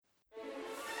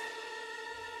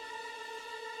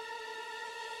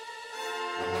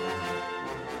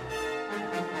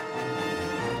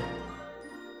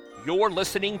You're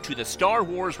listening to the Star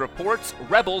Wars Report's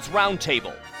Rebels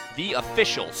Roundtable, the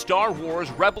official Star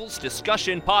Wars Rebels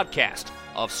discussion podcast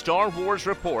of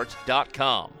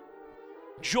StarWarsReport.com.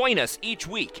 Join us each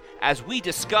week as we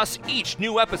discuss each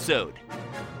new episode.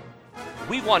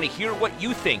 We want to hear what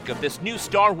you think of this new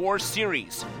Star Wars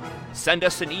series. Send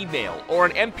us an email or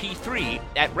an MP3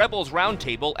 at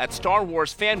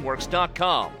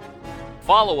rebelsroundtable@StarWarsFanWorks.com.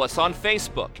 Follow us on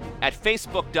Facebook at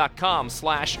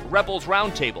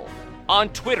Facebook.com/RebelsRoundtable, on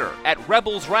Twitter at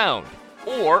RebelsRound,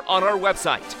 or on our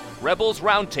website,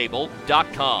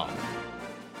 RebelsRoundtable.com.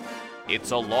 It's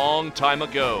a long time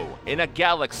ago in a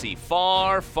galaxy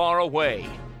far, far away.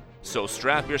 So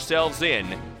strap yourselves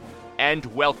in and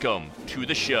welcome to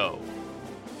the show.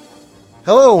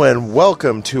 Hello and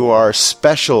welcome to our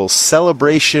special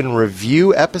celebration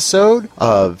review episode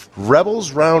of Rebels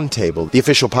Roundtable, the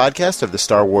official podcast of the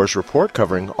Star Wars Report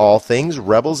covering all things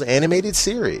Rebels animated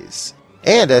series.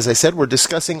 And as I said, we're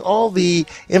discussing all the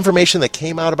information that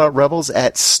came out about Rebels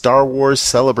at Star Wars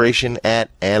Celebration at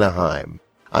Anaheim.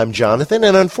 I'm Jonathan,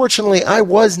 and unfortunately I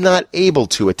was not able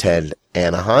to attend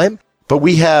Anaheim, but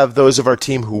we have those of our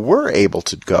team who were able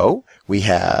to go. We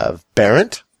have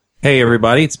Barrett. Hey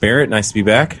everybody, it's Barrett. Nice to be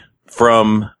back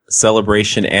from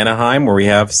Celebration Anaheim, where we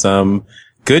have some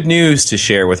good news to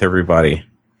share with everybody.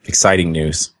 Exciting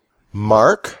news.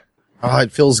 Mark. Oh,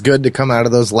 it feels good to come out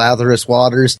of those latherous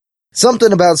waters.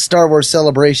 Something about Star Wars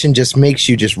Celebration just makes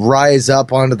you just rise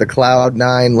up onto the Cloud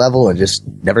 9 level and just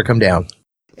never come down.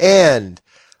 And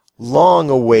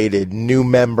long-awaited new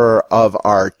member of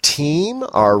our team,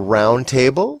 our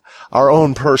roundtable, our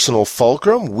own personal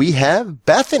fulcrum, we have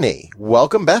Bethany.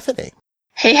 Welcome, Bethany.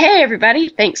 Hey, everybody.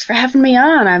 Thanks for having me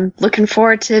on. I'm looking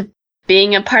forward to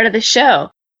being a part of the show.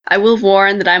 I will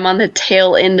warn that I'm on the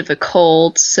tail end of a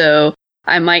cold, so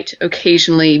I might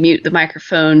occasionally mute the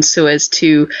microphone so as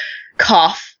to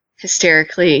cough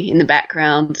hysterically in the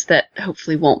background that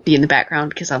hopefully won't be in the background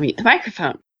because I'll mute the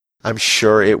microphone. I'm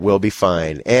sure it will be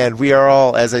fine. And we are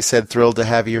all, as I said, thrilled to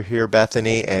have you here,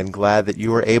 Bethany, and glad that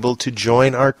you were able to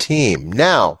join our team.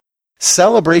 Now,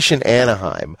 Celebration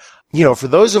Anaheim. You know, for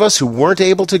those of us who weren't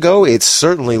able to go, it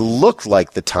certainly looked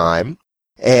like the time.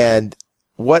 And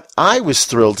what I was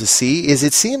thrilled to see is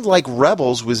it seemed like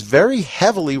Rebels was very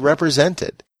heavily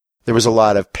represented. There was a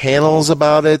lot of panels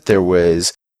about it. There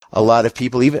was a lot of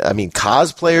people,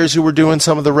 cosplayers who were doing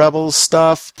some of the Rebels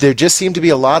stuff. There just seemed to be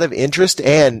a lot of interest,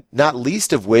 and not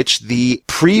least of which the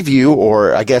preview,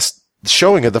 or I guess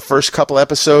showing of the first couple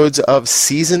episodes of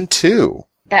Season 2.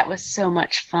 That was so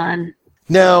much fun.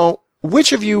 Now,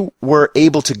 which of you were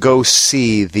able to go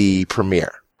see the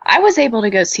premiere? I was able to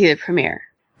go see the premiere.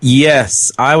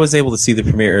 Yes, I was able to see the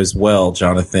premiere as well,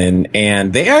 Jonathan,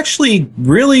 and they actually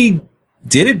really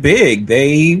did it big.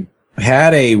 They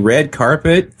had a red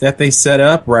carpet that they set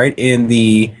up right in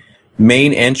the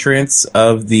main entrance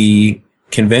of the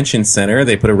convention center.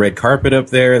 They put a red carpet up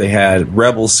there. They had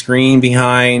Rebel screen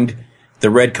behind the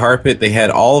red carpet. They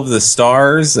had all of the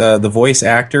stars, the voice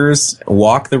actors,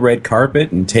 walk the red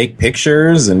carpet and take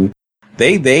pictures. And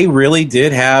they really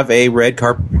did have a red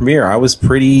carpet premiere. I was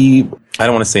pretty, I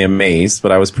don't want to say amazed,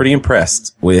 but I was pretty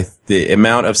impressed with the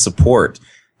amount of support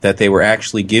that they were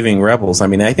actually giving Rebels. I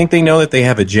mean, I think they know that they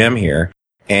have a gem here,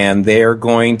 and they're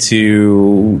going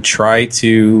to try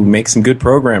to make some good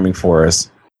programming for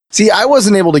us. See, I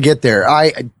wasn't able to get there.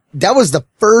 That was the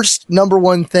first number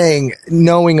one thing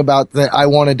knowing about that I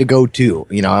wanted to go to.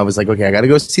 You know, I was like, okay, I got to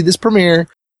go see this premiere.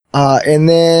 And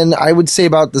then I would say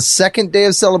about the second day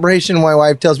of celebration, my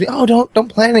wife tells me, oh, don't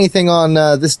plan anything on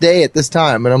this day at this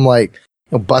time. And I'm like,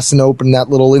 busting open that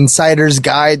little insider's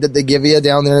guide that they give you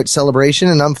down there at Celebration,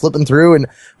 and I'm flipping through, and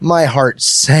my heart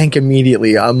sank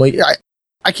immediately. I'm like,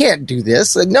 I can't do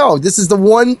this. No, this is the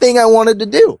one thing I wanted to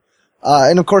do.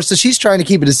 And of course, so she's trying to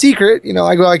keep it a secret. You know,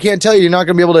 I go, I can't tell you, you're not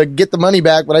going to be able to get the money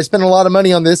back, but I spent a lot of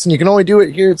money on this, and you can only do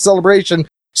it here at Celebration.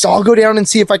 So I'll go down and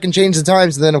see if I can change the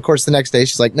times. And then, of course, the next day,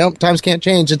 she's like, nope, times can't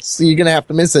change. You're going to have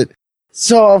to miss it.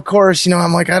 So, of course,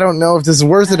 I'm like, I don't know if this is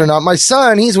worth it or not. My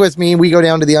son, he's with me. We go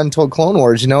down to the Untold Clone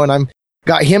Wars, and I'm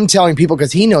got him telling people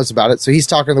because he knows about it. So he's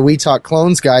talking to the We Talk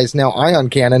Clones guys, now Ion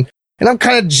Cannon. And I'm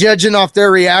kind of judging off their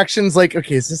reactions like,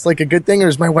 okay, is this like a good thing, or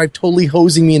is my wife totally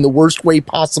hosing me in the worst way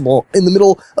possible in the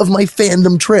middle of my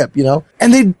fandom trip,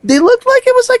 And they looked like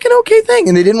it was like an okay thing,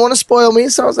 and they didn't want to spoil me.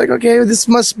 So I was like, okay, this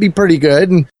must be pretty good.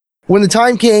 And when the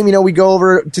time came, we go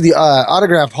over to the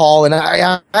autograph hall, and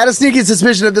I had a sneaky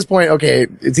suspicion at this point, okay,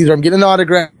 it's either I'm getting an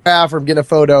autograph or I'm getting a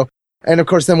photo. And of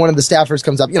course, then one of the staffers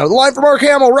comes up, the line from Mark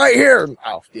Hamill right here.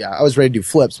 Oh, yeah, I was ready to do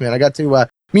flips, man. I got to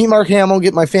meet Mark Hamill,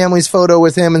 get my family's photo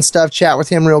with him and stuff, chat with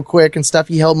him real quick and stuff.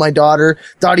 He held my daughter,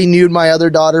 thought he knew my other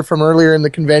daughter from earlier in the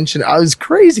convention. I was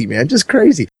crazy, man, just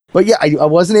crazy. But yeah, I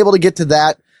wasn't able to get to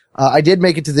that. I did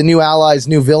make it to the New Allies,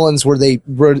 New Villains, where they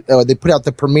put out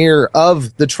the premiere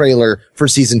of the trailer for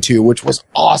season 2, which was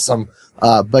awesome.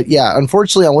 But yeah,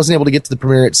 unfortunately, I wasn't able to get to the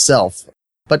premiere itself.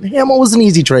 But Hamill was an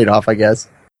easy trade-off, I guess.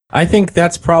 I think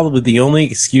that's probably the only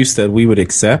excuse that we would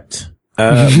accept.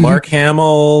 Mark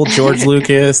Hamill, George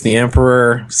Lucas, the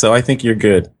Emperor. So I think you're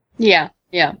good. Yeah.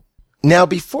 Now,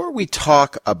 before we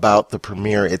talk about the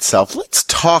premiere itself, let's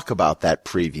talk about that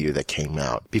preview that came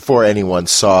out before anyone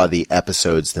saw the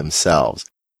episodes themselves.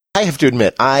 I have to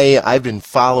admit, I've been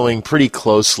following pretty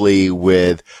closely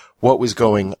with what was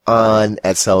going on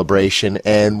at Celebration,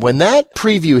 and when that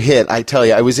preview hit, I tell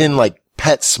you, I was in like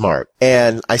PetSmart,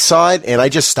 and I saw it, and I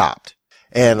just stopped.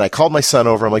 And I called my son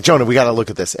over, I'm like, Jonah, we gotta look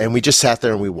at this. And we just sat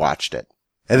there and we watched it.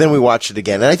 And then we watched it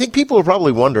again. And I think people were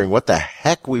probably wondering what the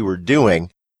heck we were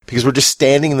doing, because we're just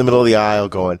standing in the middle of the aisle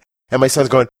going, and my son's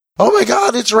going, oh my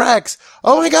God, it's Rex.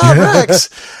 Oh my God, Rex.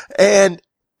 And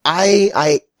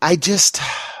I just,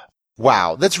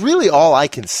 wow. That's really all I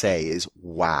can say is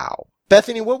wow.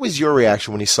 Bethany, what was your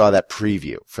reaction when you saw that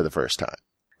preview for the first time?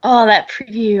 Oh, that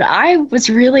preview. I was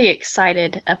really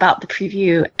excited about the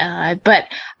preview. But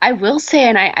I will say,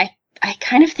 and I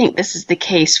kind of think this is the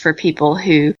case for people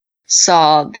who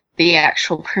saw the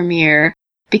actual premiere,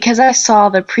 because I saw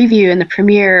the preview and the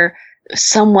premiere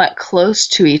somewhat close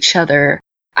to each other.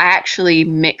 I actually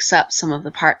mix up some of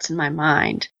the parts in my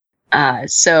mind.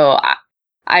 So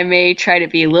I may try to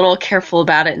be a little careful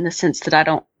about it in the sense that I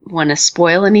don't want to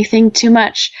spoil anything too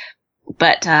much.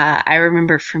 But I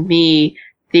remember for me,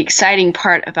 the exciting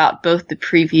part about both the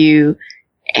preview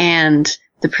and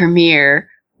the premiere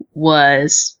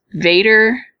was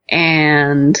Vader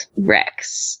and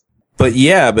Rex. But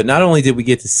not only did we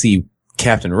get to see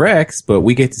Captain Rex, but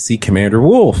we get to see Commander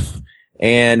Wolf.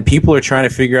 And people are trying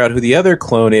to figure out who the other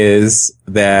clone is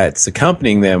that's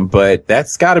accompanying them, but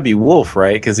that's gotta be Wolf,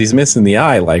 right? Because he's missing the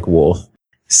eye like Wolf.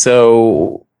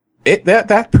 So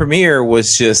that premiere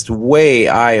was just way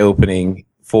eye-opening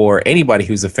for anybody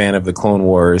who's a fan of the Clone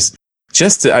Wars.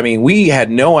 We had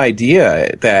no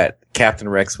idea that Captain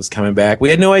Rex was coming back. We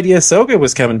had no idea Ahsoka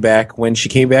was coming back when she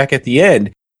came back at the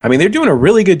end. I mean, they're doing a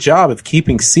really good job of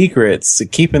keeping secrets,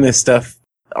 keeping this stuff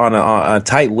on a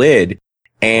tight lid,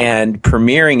 and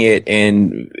premiering it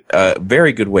in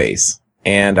very good ways.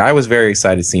 And I was very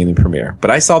excited seeing the premiere. But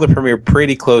I saw the premiere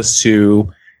pretty close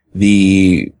to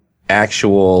the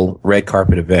actual red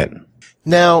carpet event.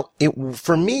 Now,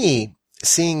 for me,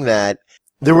 seeing that,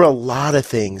 there were a lot of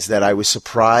things that I was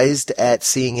surprised at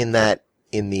seeing in the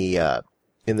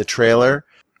trailer.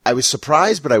 I was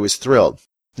surprised, but I was thrilled.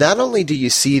 Not only do you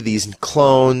see these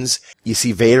clones, you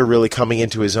see Vader really coming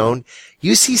into his own,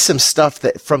 you see some stuff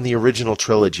that from the original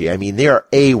trilogy. I mean, there are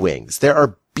A-Wings, there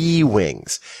are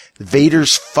B-Wings,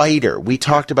 Vader's fighter. We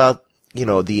talked about,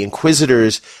 the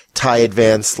Inquisitor's TIE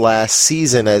Advance last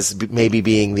season as maybe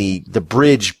being the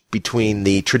bridge between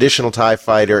the traditional TIE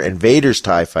fighter and Vader's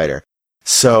TIE fighter.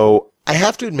 So I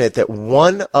have to admit that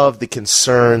one of the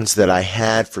concerns that I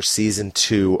had for season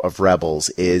 2 of Rebels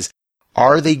is,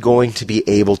 are they going to be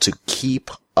able to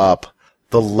keep up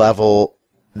the level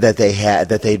that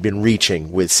they'd been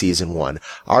reaching with season 1?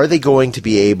 Are they going to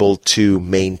be able to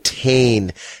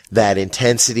maintain that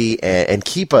intensity and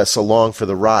keep us along for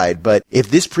the ride? But if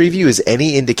this preview is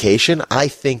any indication, I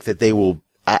think that they will,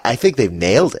 I think they've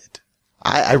nailed it.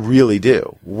 I really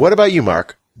do. What about you,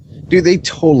 Mark? Dude, they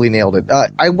totally nailed it.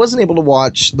 I wasn't able to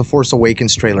watch the Force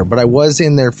Awakens trailer, but I was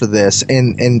in there for this.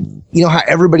 And you know how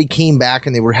everybody came back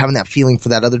and they were having that feeling for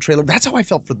that other trailer? That's how I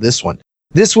felt for this one.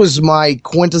 This was my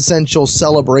quintessential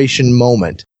Celebration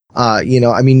moment. I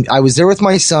was there with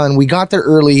my son. We got there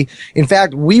early. In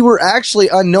fact, we were actually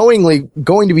unknowingly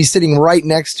going to be sitting right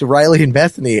next to Riley and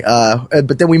Bethany.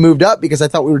 But then we moved up because I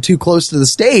thought we were too close to the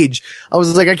stage. I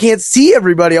was like, I can't see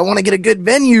everybody. I want to get a good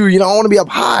venue. I want to be up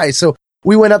high. So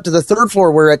we went up to the third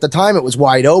floor where at the time it was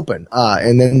wide open.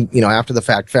 And then, after the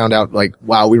fact found out like,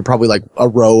 wow, we were probably like a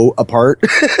row apart.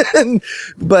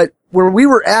 But where we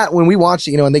were at when we watched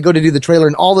it, and they go to do the trailer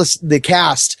and all the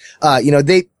cast, I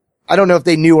don't know if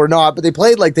they knew or not, but they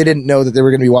played like they didn't know that they were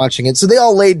going to be watching it. So they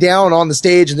all laid down on the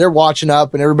stage and they're watching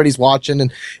up and everybody's watching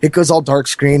and it goes all dark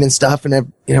screen and stuff.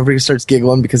 And everybody starts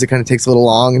giggling because it kind of takes a little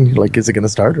long and you're like, is it going to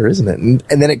start or isn't it?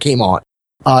 And then it came on.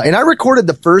 And I recorded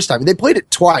the first time. They played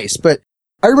it twice, but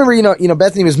I remember,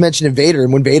 Bethany was mentioning Vader,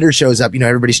 and when Vader shows up,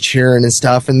 everybody's cheering and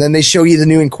stuff, and then they show you the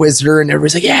new Inquisitor, and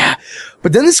everybody's like, yeah.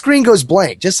 But then the screen goes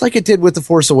blank, just like it did with The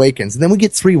Force Awakens, and then we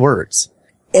get 3 words.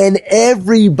 And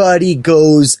everybody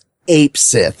goes ape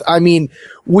Sith. I mean,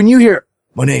 when you hear,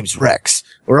 my name's Rex,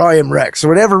 or I am Rex, or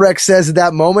whatever Rex says at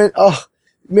that moment, oh,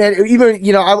 man,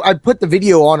 even, I put the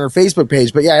video on our Facebook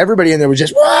page, but yeah, everybody in there was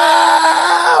just, wow!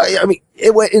 I mean,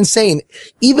 it went insane.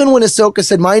 Even when Ahsoka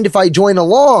said, mind if I join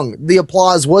along, the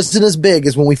applause wasn't as big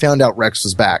as when we found out Rex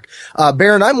was back.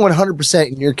 Baron, I'm 100%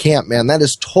 in your camp, man. That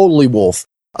is totally Wolf.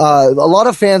 A lot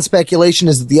of fan speculation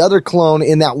is that the other clone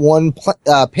in that one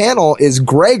panel is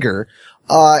Gregor.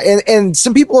 And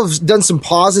some people have done some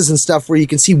pauses and stuff where you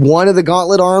can see one of the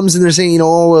gauntlet arms and they're saying,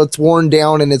 it's worn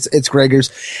down and it's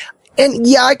Gregor's. And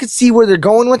yeah, I could see where they're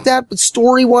going with that, but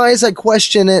story-wise, I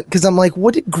question it because I'm like,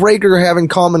 what did Gregor have in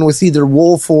common with either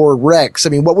Wolf or Rex? I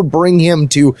mean, what would bring him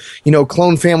to,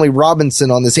 Clone Family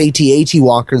Robinson on this AT-AT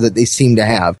walker that they seem to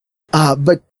have?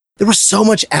 But there was so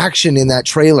much action in that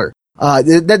trailer.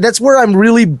 That's where I'm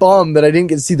really bummed that I didn't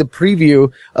get to see the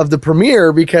preview of the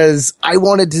premiere because I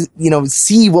wanted to,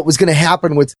 see what was going to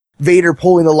happen with Vader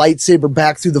pulling the lightsaber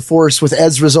back through the Force with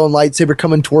Ezra's own lightsaber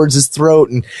coming towards his throat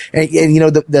and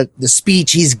the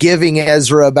speech he's giving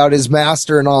Ezra about his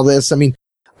master and all this. I mean,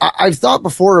 I've thought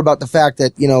before about the fact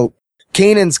that,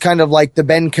 Kanan's kind of like the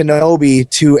Ben Kenobi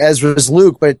to Ezra's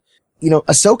Luke, but,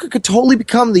 Ahsoka could totally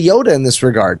become the Yoda in this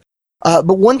regard.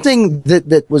 But one thing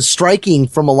that was striking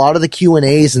from a lot of the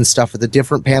Q&As and stuff at the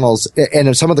different panels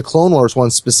and some of the Clone Wars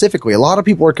ones specifically, a lot of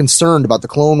people are concerned about the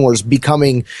Clone Wars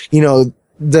becoming,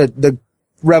 the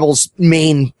Rebels'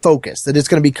 main focus, that it's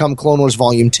going to become Clone Wars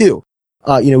Volume 2.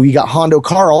 We got Hondo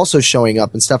Carr also showing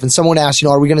up and stuff. And someone asked,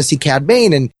 are we going to see Cad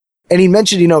Bane? And he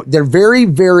mentioned, they're very,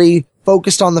 very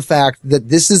focused on the fact that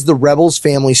this is the Rebels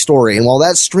family story. And while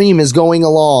that stream is going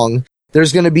along,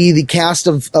 there's going to be the cast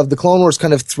of the Clone Wars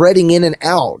kind of threading in and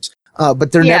out. But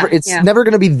it's never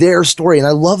going to be their story. And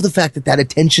I love the fact that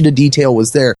attention to detail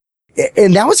was there.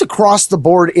 And that was across the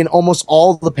board in almost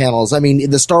all the panels. I mean,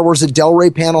 the Star Wars at Del Rey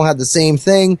panel had the same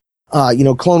thing.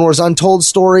 Clone Wars Untold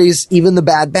Stories, even the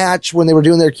Bad Batch, when they were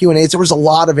doing their Q&As, there was a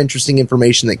lot of interesting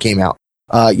information that came out.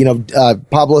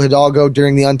 Pablo Hidalgo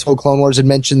during the Untold Clone Wars had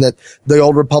mentioned that the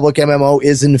Old Republic MMO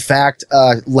is in fact,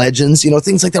 Legends,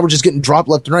 things like that were just getting dropped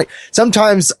left and right.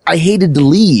 Sometimes I hated to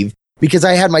leave because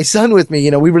I had my son with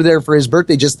me. We were there for his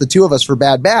birthday, just the two of us for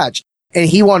Bad Batch. And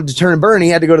he wanted to turn and burn. He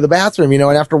had to go to the bathroom, and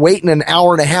after waiting an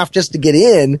hour and a half just to get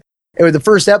in, it was the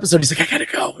first episode. He's like, I gotta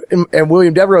go. And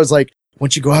William Devereaux was like,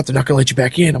 once you go out, they're not gonna let you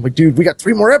back in. I'm like, dude, we got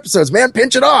 3 more episodes, man.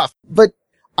 Pinch it off. But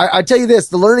I tell you this,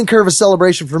 the learning curve of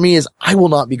Celebration for me is I will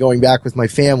not be going back with my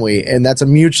family. And that's a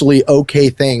mutually okay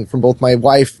thing from both my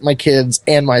wife, my kids,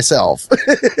 and myself.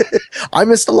 I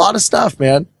missed a lot of stuff,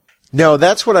 man. No,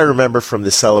 that's what I remember from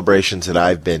the celebrations that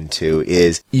I've been to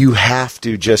is you have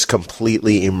to just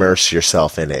completely immerse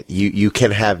yourself in it. You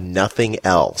can have nothing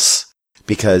else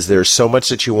because there's so much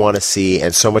that you want to see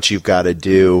and so much you've got to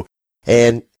do.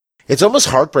 And it's almost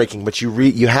heartbreaking, but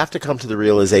you have to come to the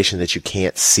realization that you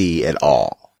can't see it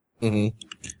all. Mm-hmm.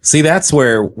 See, that's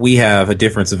where we have a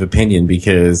difference of opinion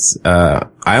because I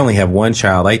only have one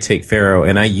child. I take Pharaoh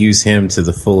and I use him to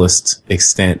the fullest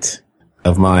extent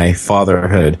of my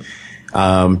fatherhood.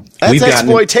 That's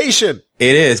exploitation.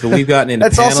 It is, but we've gotten into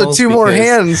that's panels. That's also 2 more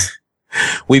hands.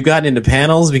 We've gotten into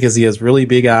panels because he has really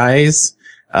big eyes.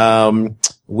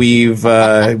 We've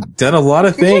done a lot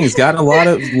of things, gotten a lot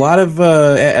of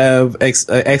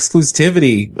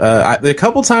exclusivity. A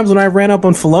couple times when I ran up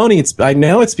on Filoni, I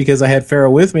know it's because I had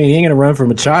Pharaoh with me. He ain't gonna run from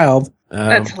a child.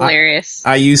 That's hilarious.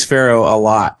 I use Pharaoh a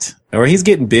lot. Or he's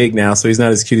getting big now, so he's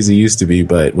not as cute as he used to be.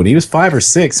 But when he was 5 or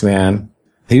 6, man,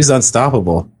 he was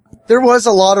unstoppable. There was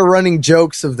a lot of running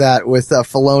jokes of that with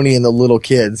Filoni and the little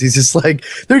kids. He's just like,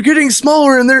 they're getting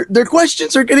smaller and their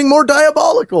questions are getting more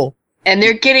diabolical. And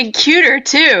they're getting cuter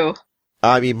too.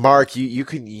 I mean, Mark, you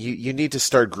need to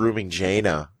start grooming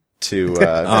Jaina to be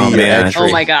man. your entry.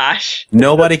 Oh my gosh.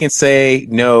 Nobody can say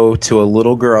no to a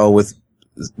little girl with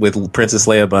Princess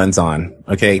Leia buns on.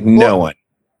 Okay, no one.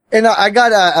 And I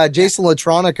got Jason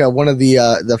Latronica, one of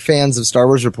the fans of Star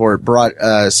Wars Report, brought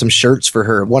some shirts for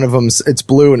her. One of them's it's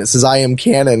blue and it says "I am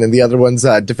canon," and the other one's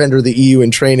Defender of the EU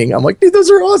in training. I'm like, dude, those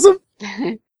are awesome.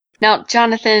 Now,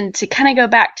 Jonathan, to kind of go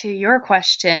back to your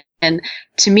question,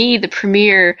 to me, the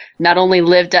premiere not only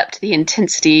lived up to the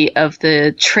intensity of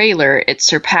the trailer, it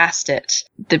surpassed it.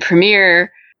 The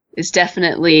premiere is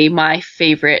definitely my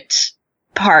favorite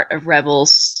part of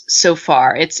Rebels so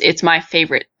far. It's my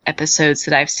favorite episodes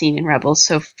that I've seen in Rebels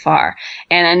so far.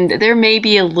 And there may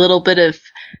be a little bit of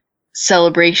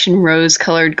Celebration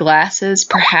rose-colored glasses,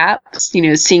 perhaps,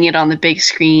 seeing it on the big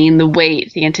screen, the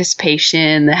wait, the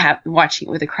anticipation, watching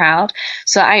it with a crowd.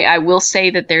 So I will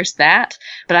say that there's that,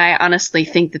 but I honestly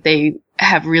think that they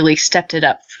have really stepped it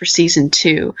up for season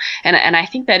 2. And I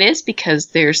think that is because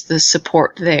there's the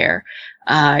support there.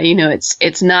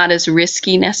 It's not as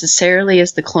risky necessarily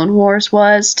as the Clone Wars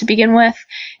was to begin with.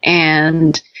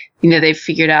 And, they've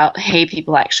figured out, hey,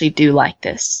 people actually do like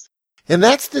this. And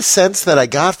that's the sense that I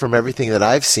got from everything that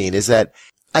I've seen, is that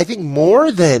I think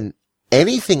more than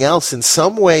anything else, in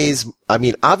some ways, I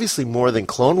mean, obviously more than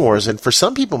Clone Wars, and for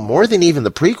some people more than even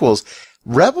the prequels,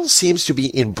 Rebels seems to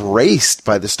be embraced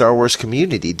by the Star Wars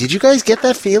community. Did you guys get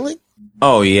that feeling?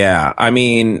 Oh, yeah. I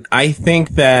mean, I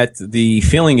think that the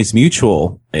feeling is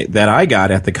mutual that I got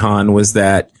at the con was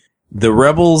that the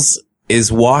Rebels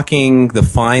is walking the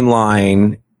fine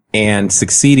line and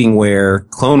succeeding where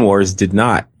Clone Wars did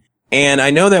not. And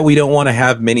I know that we don't want to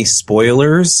have many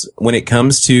spoilers when it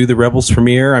comes to the Rebels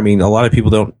premiere. I mean, a lot of people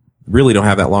don't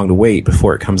have that long to wait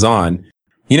before it comes on.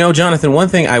 Jonathan, one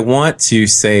thing I want to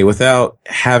say without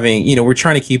having, we're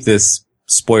trying to keep this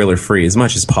spoiler free as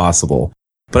much as possible.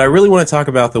 But I really want to talk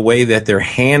about the way that they're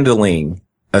handling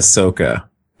Ahsoka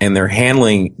and they're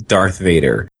handling Darth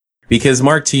Vader. Because,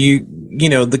 Mark, to you,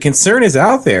 the concern is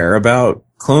out there about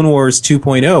Clone Wars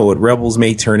 2.0, what Rebels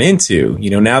may turn into.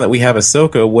 Now that we have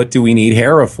Ahsoka, what do we need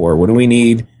Hera for? What do we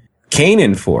need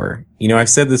Kanan for? I've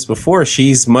said this before.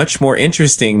 She's much more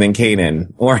interesting than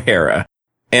Kanan or Hera.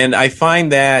 And I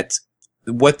find that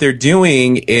what they're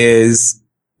doing is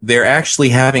they're actually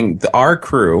having our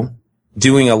crew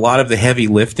doing a lot of the heavy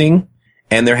lifting,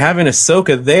 and they're having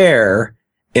Ahsoka there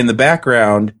in the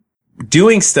background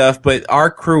doing stuff, but our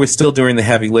crew is still doing the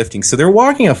heavy lifting. So they're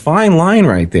walking a fine line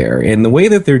right there, and the way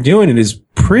that they're doing it is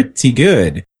pretty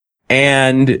good.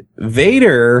 And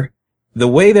Vader, the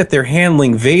way that they're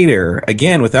handling Vader,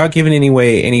 again, without giving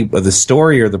away any of the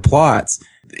story or the plots,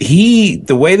 the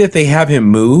way that they have him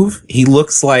move, he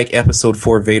looks like Episode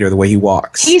 4 Vader, the way he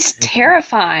walks. He's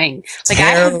terrifying.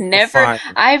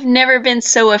 I've never been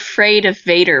so afraid of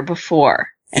Vader before.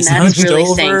 And that's really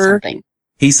saying something.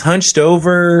 He's hunched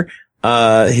over,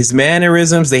 his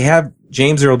mannerisms. They have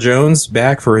James Earl Jones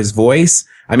back for his voice.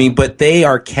 I mean, but they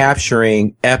are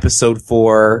capturing Episode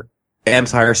 4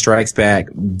 Empire Strikes Back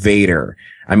Vader.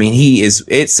 I mean,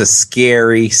 it's a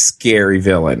scary, scary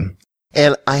villain.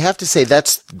 And I have to say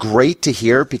that's great to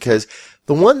hear, because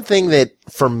the one thing that,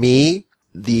 for me,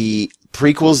 the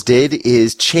prequels did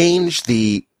is change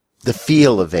the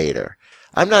feel of Vader.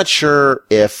 I'm not sure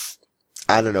if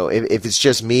it's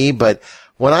just me, but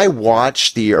when I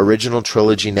watch the original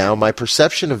trilogy now, my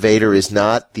perception of Vader is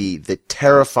not the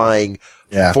terrifying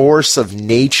force of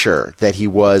nature that he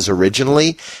was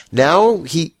originally. Now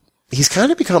he's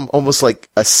kind of become almost like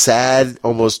a sad,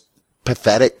 almost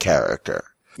pathetic character.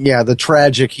 Yeah, the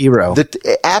tragic hero.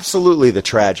 Absolutely the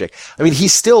tragic. I mean,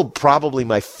 he's still probably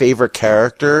my favorite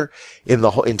character in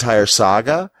the whole entire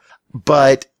saga,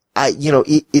 but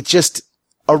it just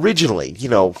originally,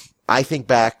 I think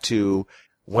back to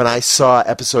when I saw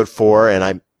Episode 4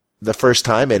 and the first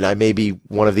time, and I may be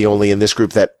one of the only in this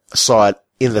group that saw it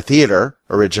in the theater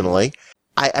originally.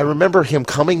 I remember him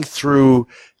coming through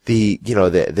the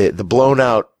blown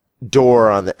out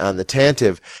door on the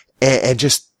Tantive and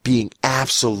just being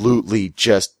absolutely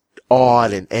just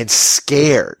awed and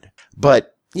scared.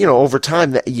 But, over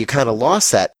time that you kind of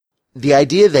lost that. The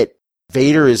idea that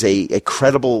Vader is a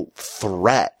credible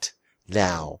threat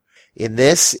now in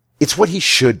this, it's what he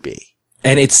should be.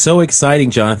 And it's so exciting,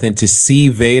 Jonathan, to see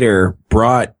Vader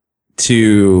brought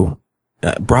to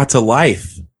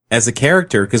life as a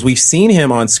character, because we've seen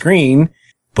him on screen,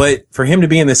 but for him to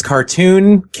be in this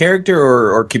cartoon character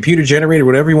or computer generated,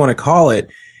 whatever you want to call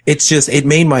it, it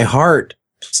made my heart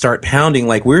start pounding.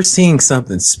 Like, we're seeing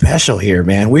something special here,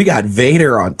 man. We got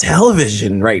Vader on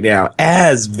television right now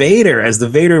as Vader, as the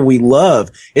Vader we love.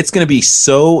 It's going to be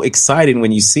so exciting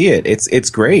when you see it. It's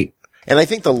great. And I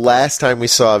think the last time we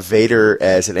saw Vader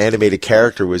as an animated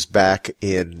character was back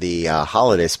in the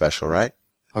holiday special, right?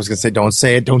 I was going to say, don't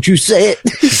say it. Don't you say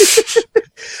it.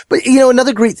 But,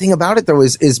 another great thing about it, though,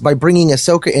 is by bringing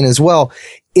Ahsoka in as well,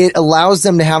 it allows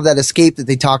them to have that escape that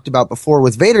they talked about before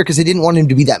with Vader, because they didn't want him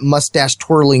to be that mustache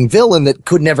twirling villain that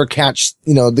could never catch,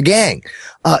 the gang.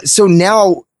 So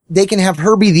now they can have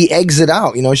her be the exit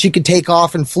out. She could take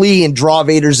off and flee and draw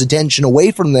Vader's attention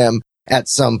away from them at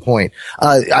some point.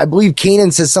 I believe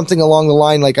Kanan says something along the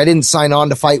line like, I didn't sign on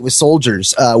to fight with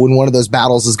soldiers, when one of those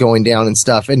battles is going down and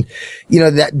stuff. And,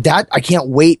 that I can't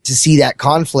wait to see that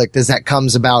conflict as that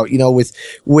comes about,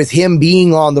 with him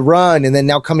being on the run and then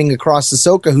now coming across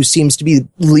Ahsoka, who seems to be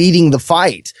leading the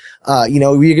fight. I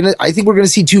think we're going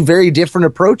to see two very different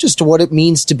approaches to what it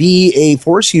means to be a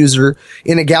Force user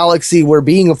in a galaxy where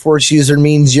being a Force user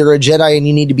means you're a Jedi and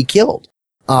you need to be killed.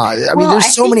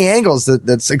 There's so many angles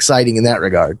that's exciting in that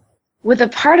regard. with a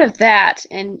part of that,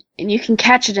 and you can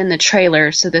catch it in the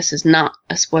trailer, so this is not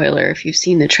a spoiler if you've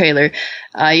seen the trailer.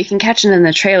 You can catch it in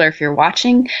the trailer if you're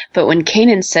watching, but when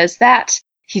Kanan says that,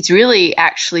 he's really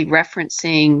actually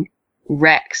referencing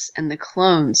Rex and the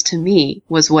clones, to me,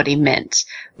 was what he meant.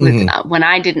 When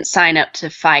I didn't sign up to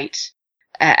fight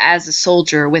as a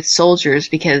soldier with soldiers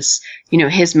because,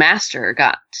 his master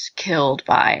got killed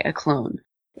by a clone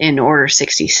in Order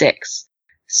 66.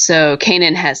 So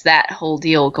Kanan has that whole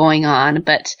deal going on.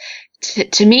 But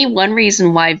to me, one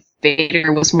reason why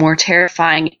Vader was more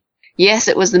terrifying, yes,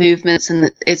 it was the movements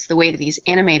and it's the way that he's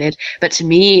animated, but to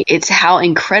me, it's how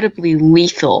incredibly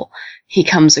lethal he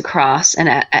comes across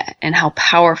and how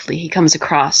powerfully he comes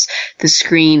across the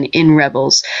screen in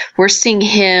Rebels. We're seeing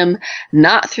him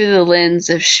not through the lens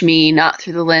of Shmi, not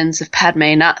through the lens of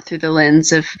Padme, not through the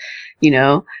lens of,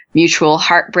 mutual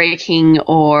heartbreaking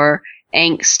or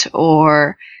angst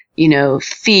or,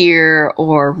 fear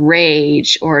or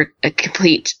rage or a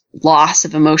complete loss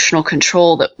of emotional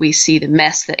control that we see the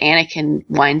mess that Anakin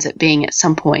winds up being at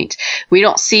some point. We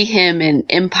don't see him in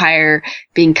Empire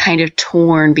being kind of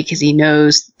torn because he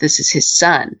knows this is his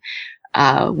son.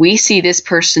 We see this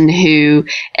person who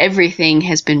everything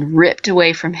has been ripped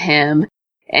away from him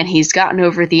and he's gotten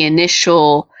over the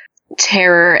initial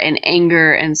terror and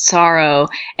anger and sorrow,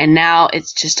 and now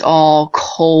it's just all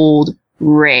cold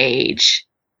rage.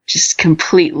 Just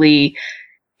completely,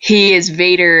 he is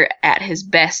Vader at his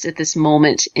best at this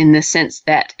moment in the sense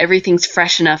that everything's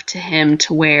fresh enough to him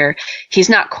to where he's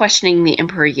not questioning the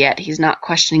Emperor yet. He's not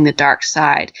questioning the dark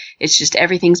side. It's just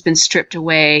everything's been stripped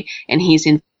away and he's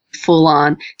in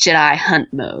full-on Jedi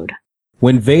hunt mode.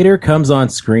 When Vader comes on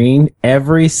screen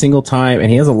every single time, and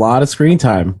he has a lot of screen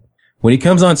time, when he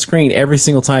comes on screen every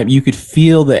single time, you could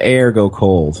feel the air go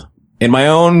cold. In my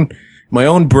own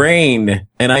brain,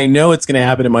 and I know it's going to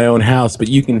happen in my own house, but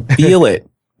you can feel it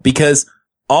because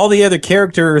all the other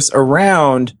characters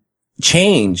around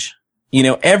change.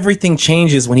 Everything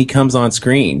changes when he comes on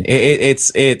screen.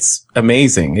 It's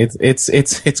amazing.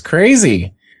 It's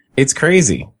crazy. It's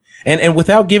crazy. And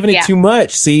without giving it too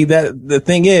much, see that the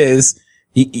thing is,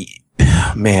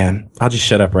 man, I'll just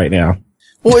shut up right now.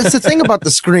 Well, it's the thing about the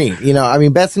screen.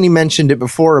 Bethany mentioned it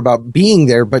before about being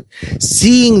there, but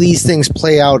seeing these things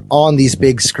play out on these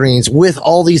big screens with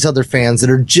all these other fans that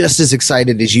are just as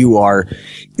excited as you are,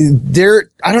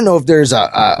 I don't know if there's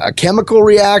a chemical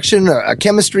reaction, a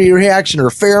chemistry reaction, or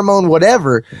a pheromone,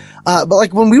 whatever. But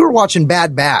like when we were watching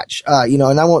Bad Batch, and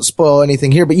I won't spoil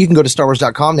anything here, but you can go to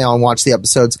StarWars.com now and watch the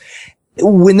episodes.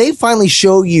 When they finally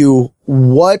show you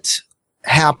what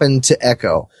happened to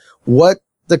Echo, what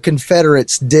the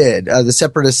Confederates did, the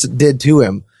Separatists did to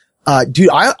him. Dude,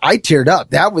 I teared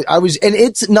up. And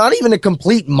it's not even a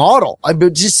complete model. I've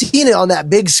been just seeing it on that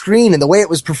big screen and the way it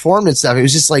was performed and stuff. It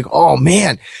was just like, oh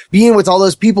man, being with all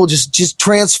those people just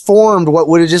transformed what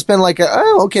would have just been like,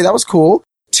 oh, okay, that was cool,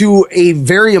 to a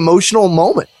very emotional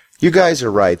moment. You guys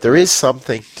are right. There is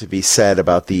something to be said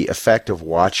about the effect of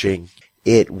watching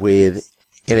it with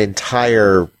an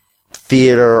entire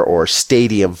theater or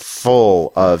stadium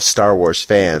full of Star Wars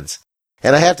fans.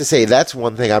 And I have to say, that's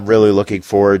one thing I'm really looking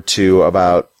forward to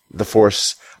about The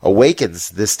Force Awakens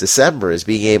this December, is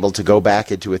being able to go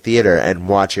back into a theater and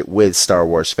watch it with Star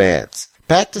Wars fans.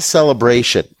 Back to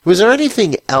Celebration. Was there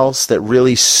anything else that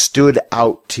really stood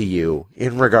out to you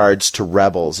in regards to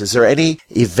Rebels? Is there any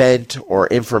event or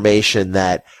information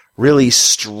that really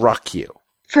struck you?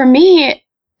 For me,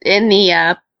 in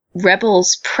the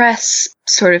Rebels press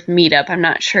sort of meetup, I'm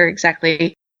not sure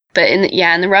exactly, but in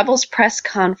the Rebels press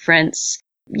conference,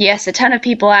 yes, a ton of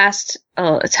people asked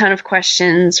a ton of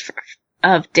questions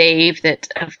of Dave that,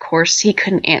 of course, he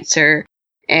couldn't answer.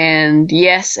 And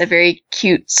yes, a very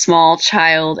cute small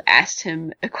child asked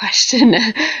him a question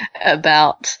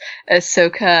about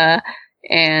Ahsoka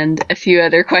and a few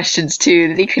other questions too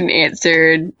that he couldn't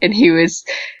answer, and he was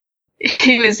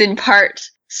in part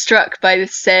struck by the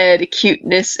said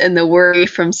cuteness and the worry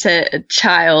from said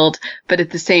child, but at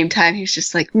the same time he's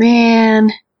just like,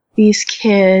 man, these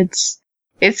kids.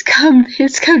 It's come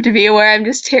to be where I'm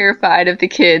just terrified of the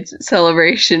kids at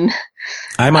Celebration.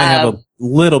 I might have a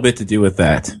little bit to do with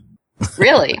that.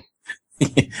 Really?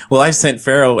 Well, I've sent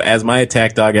Pharaoh as my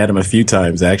attack dog at him a few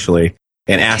times, actually,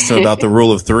 and asked him about the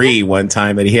rule of three one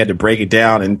time, that he had to break it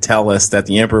down and tell us that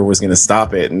the Emperor was going to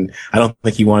stop it. And I don't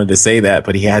think he wanted to say that,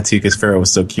 but he had to because Pharaoh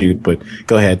was so cute. But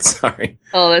go ahead. Sorry.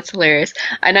 Oh, that's hilarious.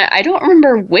 And I don't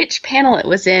remember which panel it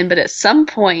was in, but at some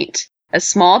point, a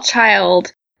small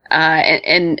child,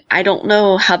 and I don't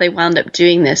know how they wound up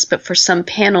doing this, but for some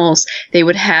panels, they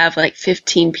would have like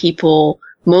 15 people,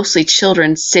 mostly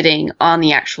children, sitting on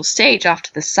the actual stage off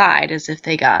to the side as if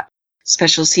they got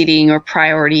special seating or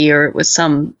priority, or it was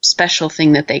some special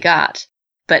thing that they got.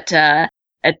 But a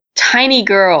tiny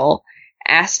girl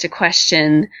asked a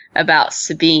question about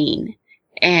Sabine,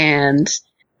 and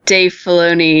Dave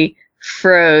Filoni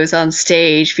froze on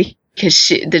stage because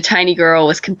the tiny girl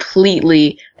was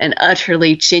completely and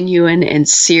utterly genuine and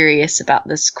serious about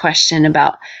this question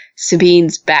about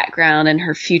Sabine's background and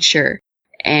her future.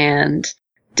 And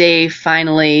Dave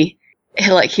finally,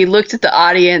 he looked at the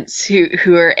audience who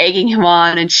were egging him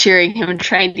on and cheering him and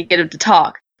trying to get him to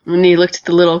talk. And he looked at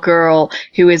the little girl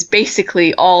who was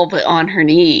basically all but on her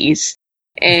knees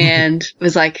and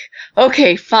was like,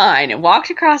 okay, fine, and walked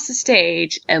across the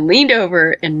stage and leaned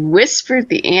over and whispered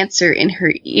the answer in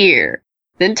her ear,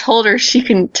 then told her she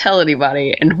couldn't tell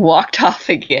anybody and walked off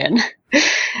again.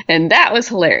 And that was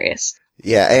hilarious.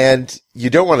 Yeah, and you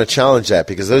don't want to challenge that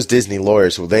because those Disney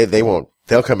lawyers, well, they won't,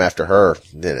 they'll come after her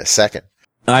in a second.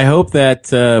 I hope that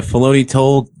Filoni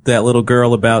told that little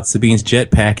girl about Sabine's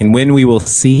jetpack and when we will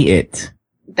see it.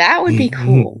 That would be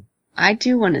cool. I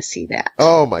do want to see that.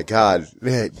 Oh my God.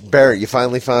 Barrett, you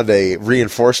finally found a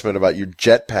reinforcement about your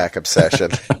jetpack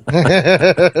obsession.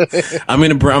 I'm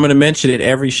gonna mention it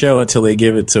every show until they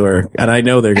give it to her. And I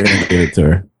know they're gonna give it to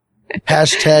her.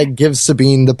 Hashtag give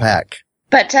Sabine the pack.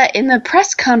 But in the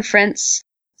press conference,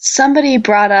 somebody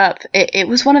brought up, it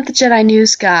was one of the Jedi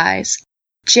News guys,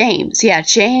 James. Yeah,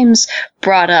 James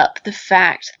brought up the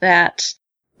fact that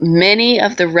many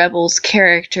of the Rebels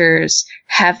characters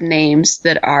have names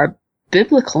that are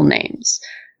biblical names,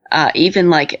 even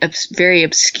like very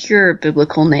obscure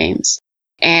biblical names.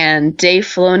 And Dave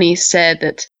Filoni said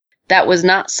that that was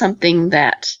not something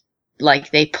that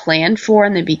like they planned for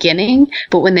in the beginning,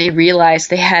 but when they realized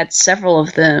they had several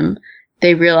of them,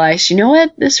 they realized, you know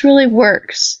what, this really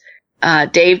works.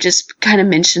 Dave just kind of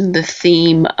mentioned the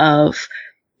theme of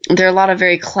there are a lot of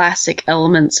very classic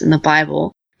elements in the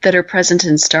Bible that are present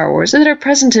in Star Wars, that are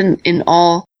present in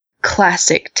all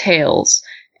classic tales,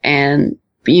 and,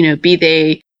 you know, be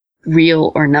they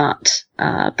real or not.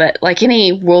 But like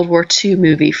any World War II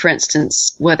movie, for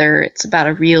instance, whether it's about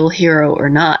a real hero or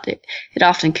not, it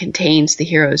often contains the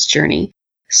hero's journey.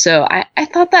 So I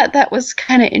thought that was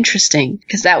kind of interesting,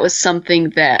 because that was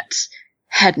something that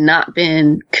had not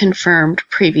been confirmed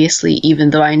previously,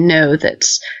 even though I know that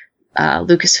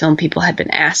Lucasfilm people had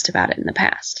been asked about it in the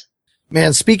past.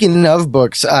 Man, speaking of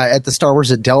books, at the Star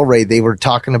Wars at Del Rey, they were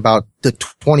talking about the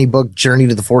 20-book Journey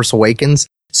to the Force Awakens.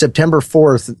 September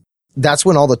 4th, that's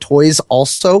when all the toys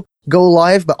also go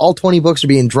live, but all 20 books are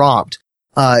being dropped.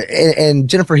 And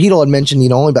Jennifer Heedle had mentioned, you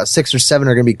know, only about 6 or 7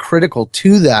 are going to be critical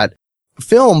to that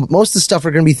film. Most of the stuff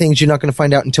are going to be things you're not going to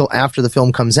find out until after the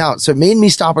film comes out. So it made me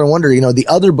stop and wonder, you know, the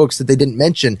other books that they didn't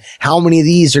mention, how many of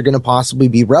these are going to possibly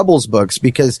be Rebels books?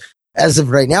 Because as of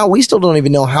right now, we still don't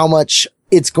even know how much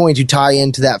it's going to tie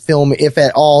into that film, if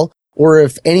at all, or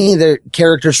if any of the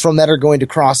characters from that are going to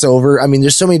cross over. I mean,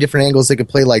 there's so many different angles they could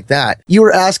play like that. You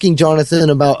were asking Jonathan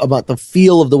about the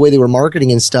feel of the way they were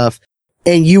marketing and stuff,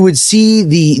 and you would see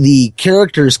the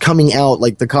characters coming out,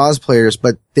 like the cosplayers,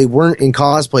 but they weren't in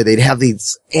cosplay. They'd have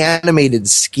these animated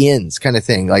skins kind of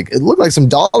thing. Like, it looked like some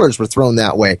dollars were thrown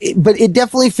that way. But it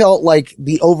definitely felt like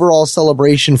the overall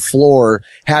celebration floor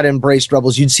had embraced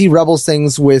Rebels. You'd see Rebels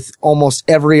things with almost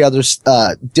every other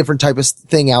different type of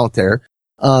thing out there.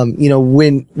 You know,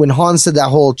 when Han said that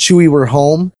whole Chewie, we're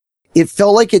home, it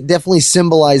felt like it definitely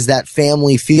symbolized that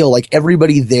family feel, like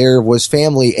everybody there was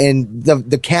family, and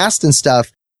the cast and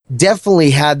stuff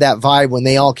definitely had that vibe when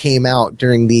they all came out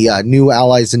during the New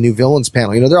Allies and New Villains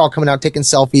panel. You know, they're all coming out taking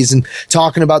selfies and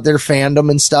talking about their fandom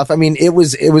and stuff. I mean, it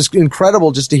was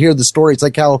incredible just to hear the story. It's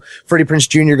like how Freddie Prinze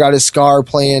Jr. got his scar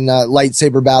playing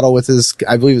lightsaber battle with his,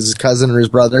 I believe it was his cousin or his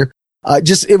brother.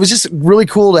 It was just really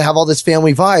cool to have all this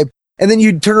family vibe. And then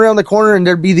you'd turn around the corner and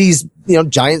there'd be these, you know,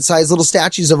 giant sized little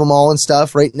statues of them all and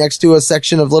stuff right next to a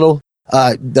section of little,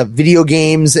 the video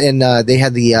games. And, they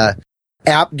had the,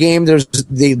 app game.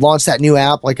 They launched that new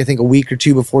app, like I think a week or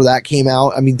two before that came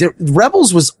out. I mean,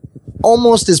 Rebels was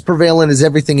almost as prevalent as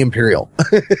everything Imperial.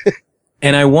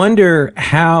 And I wonder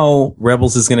how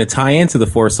Rebels is going to tie into The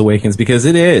Force Awakens, because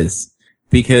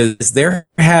they're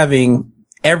having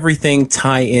everything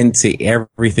tie into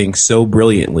everything so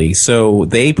brilliantly. So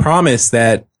they promise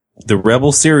that the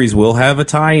Rebel series will have a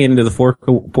tie into The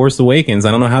Force Awakens.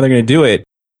 I don't know how they're going to do it,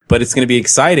 but it's going to be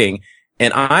exciting.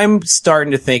 And I'm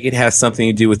starting to think it has something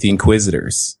to do with the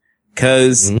Inquisitors,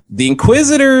 because the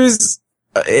Inquisitors,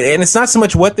 and it's not so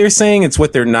much what they're saying, it's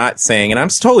what they're not saying. And I'm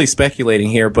totally speculating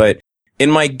here, but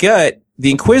in my gut, the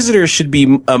Inquisitors should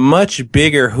be a much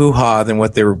bigger hoo-ha than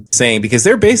what they're saying, because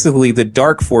they're basically the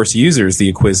Dark Force users, the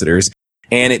Inquisitors.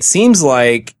 And it seems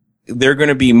like they're going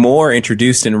to be more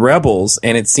introduced in Rebels,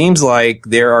 and it seems like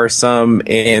there are some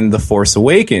in The Force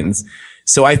Awakens.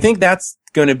 So I think that's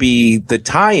going to be the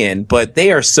tie-in, but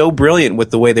they are so brilliant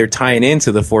with the way they're tying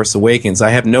into The Force Awakens. I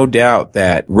have no doubt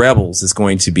that Rebels is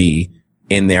going to be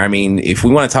in there. I mean, if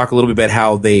we want to talk a little bit about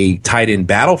how they tied in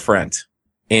Battlefront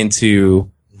into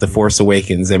The Force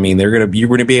Awakens, I mean, you're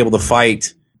going to be able to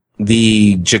fight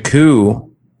the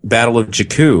Battle of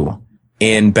Jakku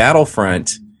in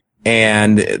Battlefront,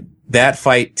 and that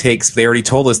fight they already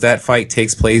told us that fight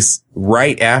takes place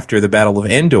right after the Battle of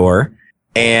Endor,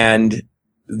 and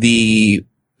the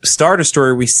Star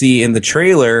Destroyer we see in the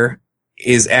trailer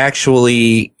is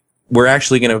we're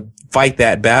actually going to fight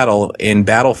that battle in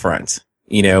Battlefront,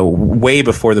 way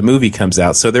before the movie comes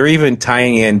out. So they're even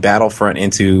tying in Battlefront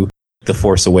into The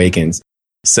Force Awakens.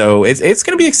 So it's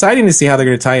going to be exciting to see how they're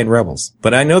going to tie in Rebels,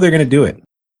 but I know they're going to do it.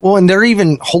 Well, and they're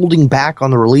even holding back on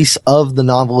the release of the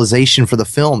novelization for the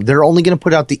film. They're only going to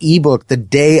put out the ebook the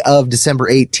day of December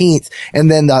 18th, and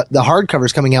then the hardcover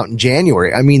is coming out in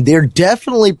January. I mean, they're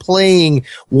definitely playing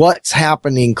what's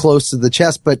happening close to the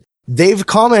chest, but they've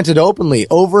commented openly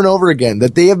over and over again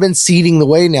that they have been seeding the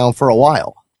way now for a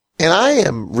while. And I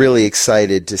am really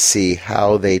excited to see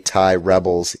how they tie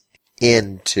Rebels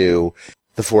into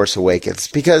The Force Awakens,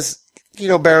 because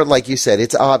Barrett, like you said,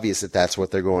 it's obvious that that's what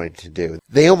they're going to do.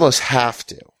 They almost have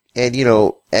to. And,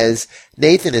 as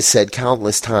Nathan has said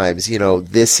countless times,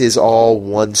 this is all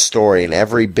one story, and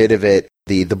every bit of it,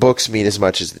 the books mean as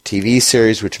much as the TV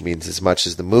series, which means as much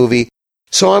as the movie.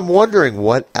 So I'm wondering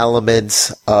what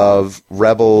elements of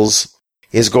Rebels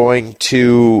is going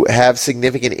to have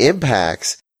significant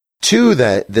impacts to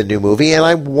the new movie. And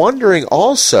I'm wondering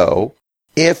also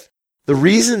if the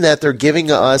reason that they're giving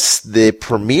us the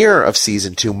premiere of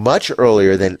season 2 much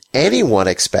earlier than anyone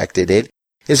expected it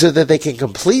is so that they can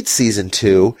complete season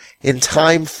 2 in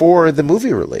time for the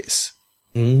movie release.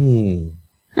 That's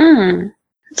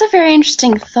a very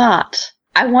interesting thought.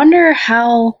 I wonder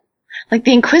how, the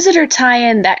Inquisitor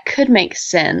tie-in, that could make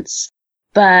sense,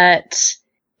 but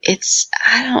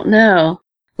I don't know.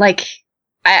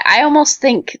 I almost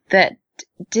think that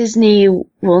Disney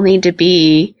will need to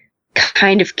be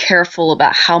kind of careful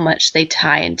about how much they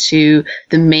tie into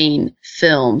the main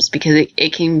films, because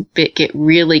it can get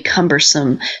really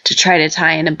cumbersome to try to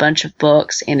tie in a bunch of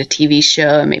books and a TV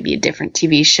show and maybe a different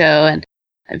TV show and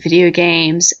video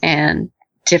games and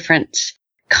different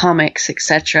comics,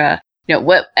 etc.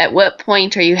 At what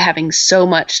point are you having so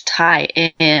much tie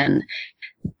in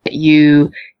that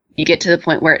you get to the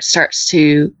point where it starts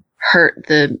to hurt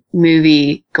the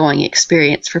movie going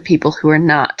experience for people who are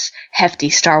not hefty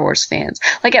Star Wars fans?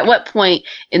 At what point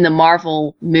in the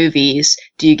Marvel movies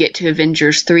do you get to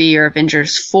Avengers 3 or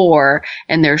Avengers 4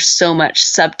 and there's so much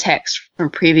subtext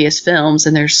from previous films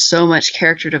and there's so much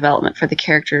character development for the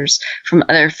characters from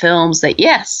other films that,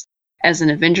 yes, as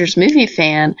an Avengers movie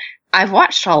fan, I've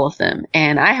watched all of them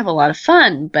and I have a lot of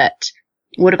fun, but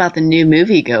what about the new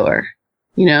moviegoer?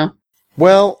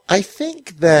 Well, I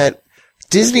think that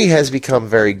Disney has become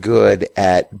very good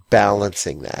at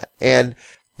balancing that. And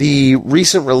the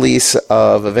recent release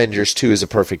of Avengers 2 is a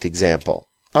perfect example.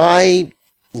 I,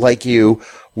 like you,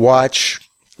 watch,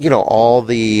 all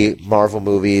the Marvel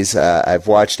movies. I've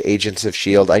watched Agents of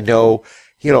S.H.I.E.L.D. I know,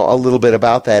 a little bit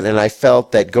about that. And I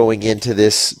felt that going into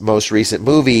this most recent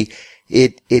movie,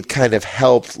 it kind of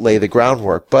helped lay the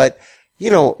groundwork. But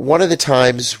one of the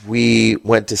times we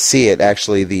went to see it,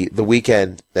 actually the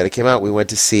weekend that it came out, we went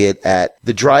to see it at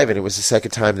the drive-in. It was the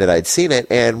second time that I'd seen it,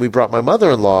 and we brought my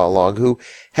mother-in-law along, who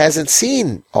hasn't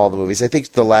seen all the movies. I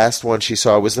think the last one she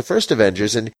saw was the first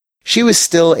Avengers, and she was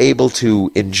still able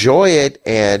to enjoy it,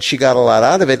 and she got a lot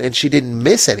out of it, and she didn't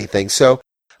miss anything. So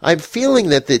I'm feeling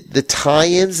that the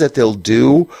tie-ins that they'll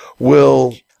do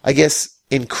will, I guess,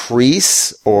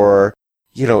 increase or,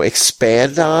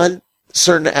 expand on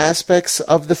certain aspects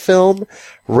of the film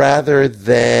rather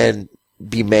than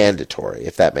be mandatory,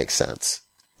 if that makes sense.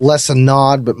 Less a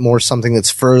nod, but more something that's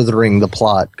furthering the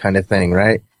plot kind of thing,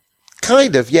 right?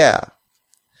 Kind of, yeah.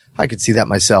 I could see that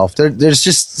myself. There's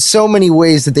just so many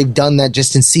ways that they've done that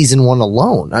just in season 1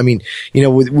 alone. I mean,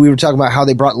 we were talking about how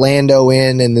they brought Lando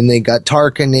in and then they got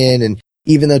Tarkin in, and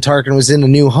even though Tarkin was in A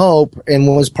New Hope and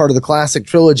was part of the classic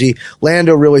trilogy,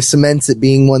 Lando really cements it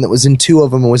being one that was in 2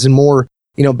 of them and was in more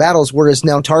battles, whereas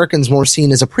now Tarkin's more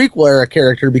seen as a prequel era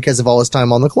character because of all his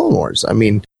time on the Clone Wars. I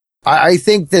mean, I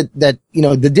think that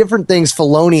the different things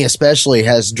Filoni especially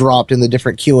has dropped in the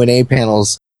different Q&A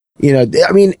panels,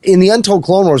 I mean, in the Untold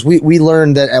Clone Wars, we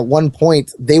learned that at one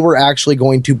point they were actually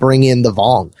going to bring in the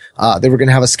Vong. They were going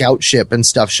to have a scout ship and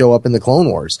stuff show up in the Clone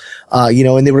Wars,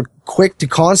 and they were quick to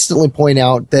constantly point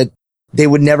out that they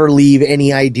would never leave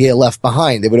any idea left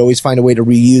behind. They would always find a way to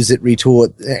reuse it, retool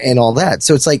it, and all that.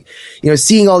 So it's like,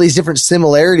 seeing all these different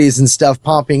similarities and stuff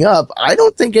popping up, I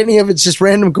don't think any of it's just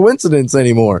random coincidence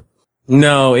anymore.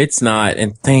 No, it's not.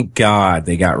 And thank God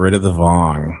they got rid of the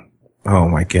Vong. Oh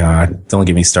my God. Don't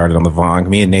get me started on the Vong.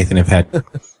 Me and Nathan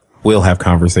we'll have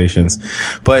conversations,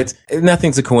 but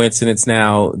nothing's a coincidence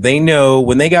now. They know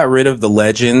when they got rid of the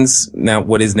Legends, now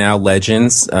what is now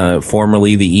Legends,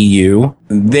 formerly the EU,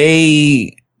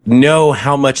 they know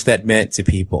how much that meant to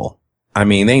people. I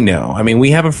mean, they know. I mean, we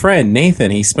have a friend,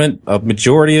 Nathan. He spent a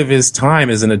majority of his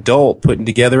time as an adult putting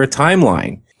together a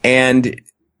timeline, and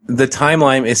the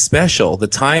timeline is special. The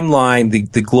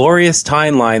timeline, the glorious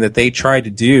timeline that they tried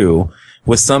to do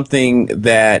was something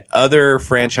that other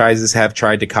franchises have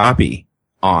tried to copy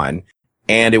on.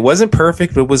 And it wasn't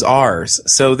perfect, but it was ours.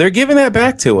 So they're giving that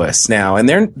back to us now. And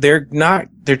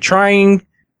they're trying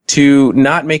to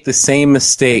not make the same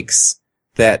mistakes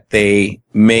that they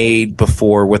made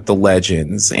before with the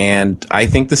Legends. And I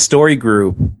think the story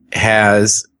group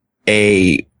has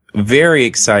a very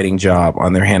exciting job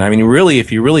on their hand. I mean, really, if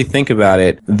you really think about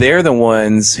it, they're the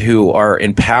ones who are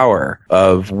in power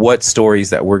of what stories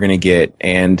that we're going to get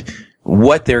and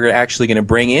what they're actually going to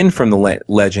bring in from the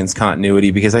Legends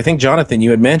continuity. Because I think, Jonathan, you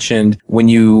had mentioned when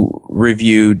you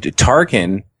reviewed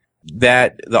Tarkin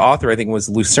that the author, I think, was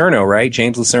Lucerno, right?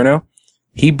 James Lucerno.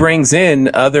 He brings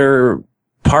in other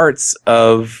parts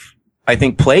of, I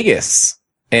think, Plagueis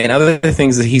and other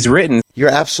things that he's written. You're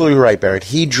absolutely right, Barrett.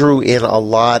 He drew in a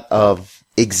lot of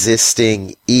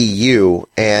existing EU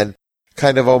and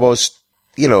kind of almost,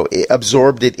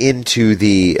 absorbed it into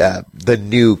the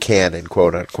new canon,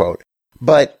 quote unquote.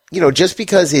 But, just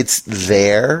because it's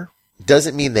there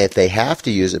doesn't mean that they have to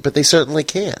use it, but they certainly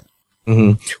can.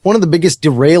 Mm-hmm. One of the biggest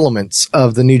derailments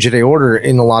of the New Jedi Order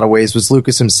in a lot of ways was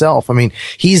Lucas himself. I mean,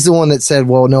 he's the one that said,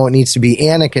 well, no, it needs to be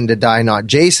Anakin to die, not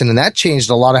Jason. And that changed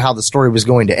a lot of how the story was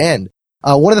going to end.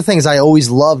 One of the things I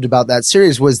always loved about that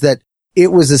series was that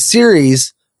it was a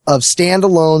series of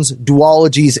standalones,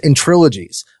 duologies, and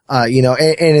trilogies. And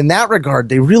in that regard,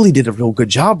 they really did a real good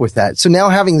job with that. So now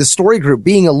having the story group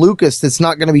being a Lucas that's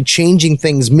not going to be changing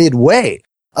things midway,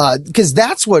 because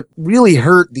that's what really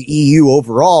hurt the EU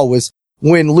overall was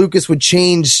when Lucas would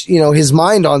change, his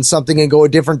mind on something and go a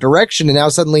different direction. And now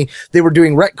suddenly they were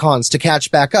doing retcons to catch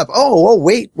back up. Oh,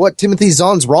 wait, what? Timothy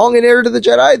Zahn's wrong in Heir to the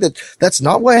Jedi? That's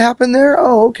not what happened there?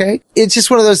 Oh, okay. It's just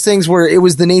one of those things where it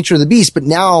was the nature of the beast. But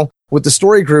now with the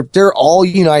story group, they're all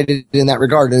united in that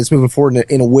regard. And it's moving forward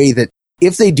in a way that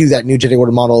if they do that New Jedi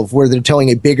Order model of where they're telling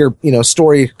a bigger,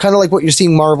 story, kind of like what you're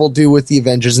seeing Marvel do with the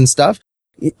Avengers and stuff,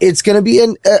 it's going to be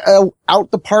an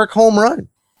out the park home run.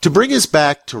 To bring us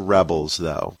back to Rebels,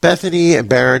 though, Bethany and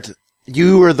Barrett,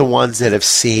 you are the ones that have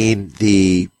seen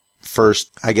the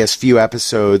first, I guess, few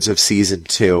episodes of season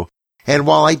 2. And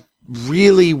while I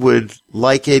really would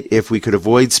like it if we could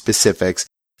avoid specifics,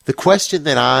 the question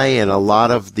that I and a lot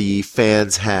of the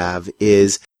fans have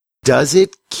is, does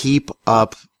it keep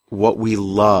up what we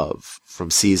love from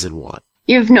season 1?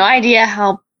 You have no idea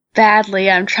how badly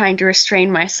I'm trying to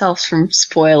restrain myself from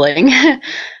spoiling.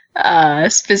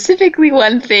 Specifically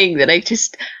one thing that I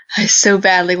so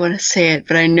badly want to say it,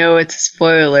 but I know it's a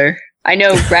spoiler. I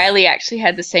know Riley actually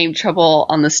had the same trouble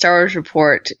on the Star Wars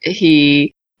Report.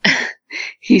 He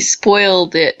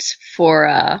spoiled it for,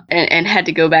 and had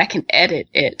to go back and edit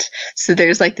it. So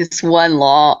there's like this one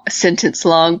sentence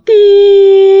long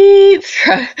beep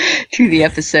through the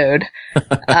episode.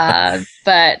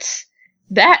 But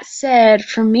that said,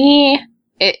 for me,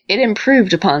 it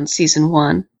improved upon season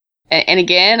 1. And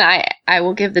again, I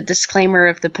will give the disclaimer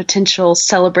of the potential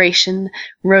celebration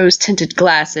rose-tinted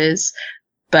glasses,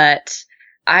 but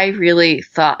I really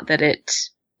thought that it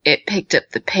picked up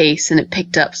the pace and it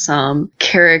picked up some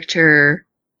character,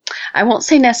 I won't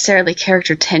say necessarily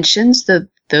character tensions,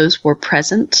 those were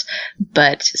present,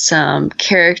 but some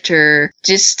character,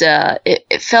 just,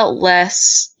 it felt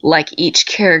less like each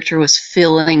character was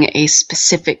filling a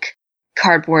specific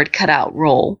cardboard cutout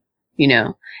role,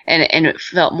 and it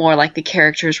felt more like the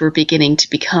characters were beginning to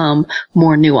become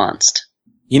more nuanced.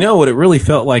 What it really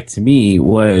felt like to me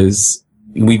was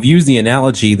we've used the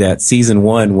analogy that season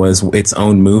 1 was its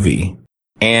own movie.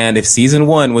 And if season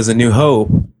 1 was A New Hope,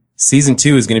 season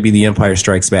 2 is going to be The Empire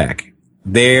Strikes Back.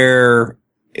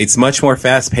 It's much more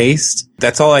fast paced.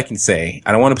 That's all I can say.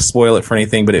 I don't want to spoil it for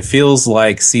anything, but it feels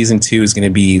like season 2 is going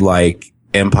to be like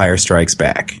Empire Strikes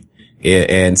Back.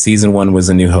 And season 1 was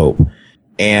A New Hope.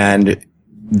 And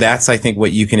that's, I think,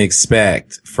 what you can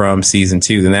expect from season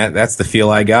 2. And that's the feel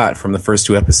I got from the first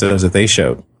 2 episodes that they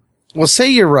showed. Well, say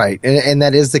you're right, and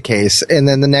that is the case. And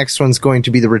then the next one's going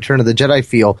to be the Return of the Jedi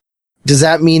feel. Does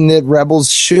that mean that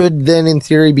Rebels should then, in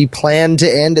theory, be planned to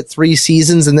end at 3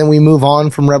 seasons and then we move on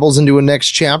from Rebels into a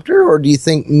next chapter? Or do you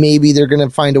think maybe they're going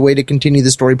to find a way to continue the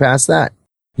story past that?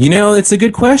 You know, it's a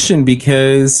good question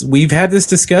because we've had this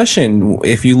discussion.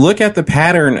 If you look at the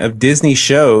pattern of Disney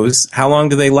shows, how long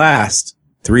do they last?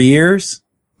 3 years?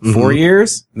 4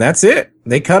 years? That's it.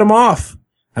 They cut them off.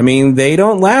 I mean, they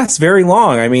don't last very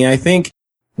long. I mean, I think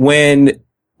when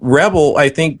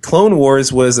Clone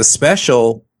Wars was a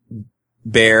special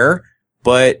bear,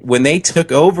 but when they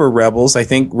took over Rebels, I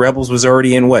think Rebels was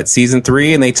already in season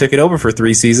 3, and they took it over for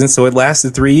 3 seasons, so it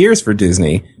lasted 3 years for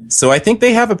Disney. So I think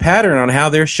they have a pattern on how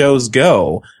their shows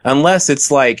go, unless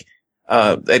it's like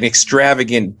an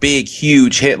extravagant, big,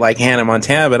 huge hit like Hannah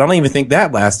Montana, but I don't even think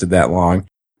that lasted that long.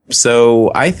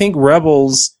 So I think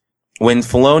Rebels, when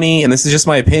Filoni, and this is just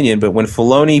my opinion, but when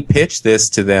Filoni pitched this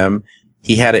to them,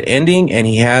 he had an ending, and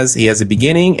he has a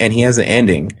beginning, and he has an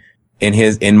ending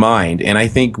in mind. And I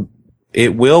think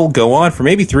it will go on for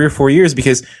maybe 3 or 4 years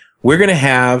because we're going to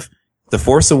have The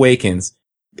Force Awakens.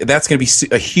 That's going to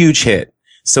be a huge hit.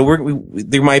 So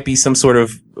there might be some sort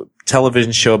of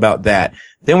television show about that.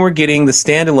 Then we're getting the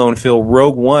standalone film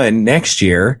Rogue One next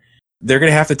year. They're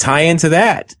going to have to tie into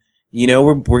that. You know,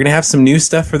 we're going to have some new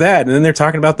stuff for that. And then they're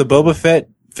talking about the Boba Fett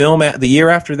film the year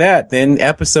after that, then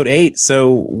episode 8.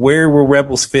 So where will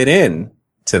Rebels fit in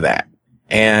to that?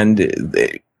 And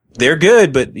they're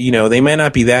good, but you know, they may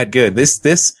not be that good.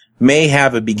 This may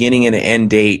have a beginning and an end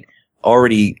date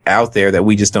already out there that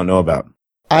we just don't know about.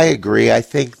 I agree. I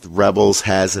think Rebels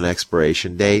has an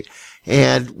expiration date,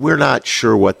 and we're not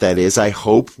sure what that is. I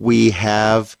hope we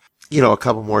have, a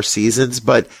couple more seasons,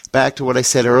 but back to what I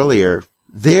said earlier,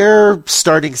 they're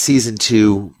starting season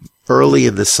 2 early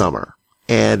in the summer.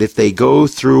 And if they go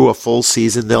through a full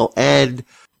season, they'll end,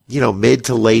 mid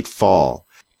to late fall,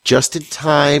 just in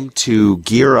time to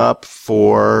gear up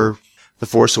for The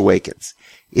Force Awakens.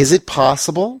 Is it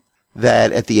possible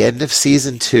that at the end of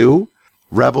season 2,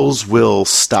 Rebels will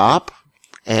stop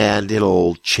and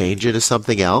it'll change into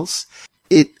something else?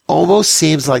 It almost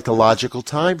seems like the logical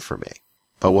time for me,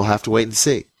 but we'll have to wait and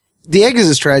see. The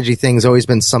exit strategy thing has always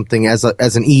been something as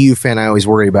an EU fan I always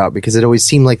worry about because it always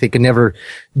seemed like they could never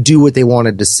do what they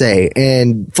wanted to say.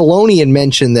 And Filoni had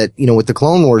mentioned that, with the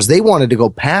Clone Wars, they wanted to go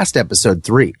past episode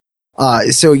 3.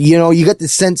 So, you got the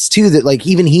sense too that like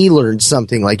even he learned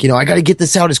something like, I got to get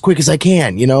this out as quick as I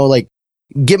can, like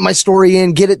get my story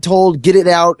in, get it told, get it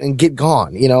out and get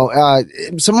gone.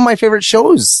 Some of my favorite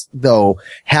shows though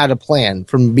had a plan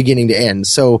from beginning to end.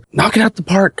 So knock it out the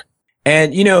park.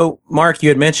 And, Mark, you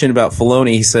had mentioned about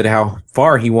Filoni. He said how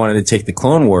far he wanted to take the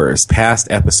Clone Wars past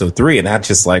episode 3. And that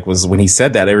just was when he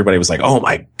said that, everybody was like, oh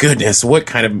my goodness, what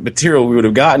kind of material we would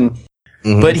have gotten.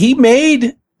 Mm-hmm. But he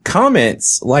made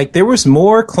comments like there was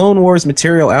more Clone Wars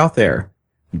material out there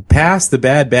past the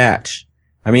Bad Batch.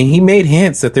 I mean, he made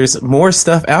hints that there's more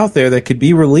stuff out there that could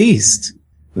be released.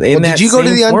 Did you go to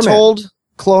the format. Untold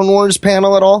Clone Wars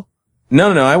panel at all?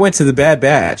 No. I went to the Bad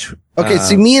Batch. Okay,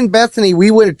 see, me and Bethany, we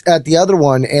went at the other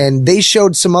one, and they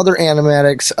showed some other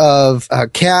animatics of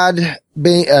Cad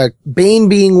Bane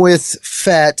being with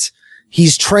Fett.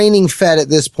 He's training Fett at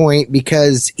this point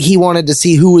because he wanted to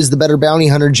see who was the better bounty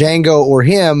hunter, Jango or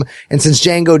him. And since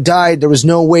Jango died, there was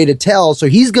no way to tell. So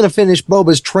he's going to finish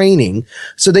Boba's training.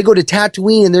 So they go to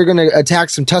Tatooine and they're going to attack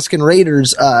some Tusken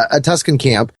Raiders, a Tusken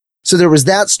camp. So there was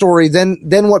that story.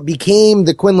 Then what became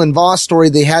the Quinlan Vos story,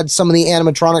 they had some of the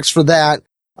animatronics for that.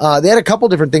 They had a couple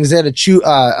different things. They had a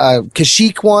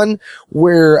Kashyyyk one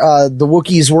where, the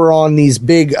Wookiees were on these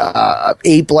big,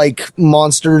 ape-like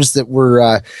monsters that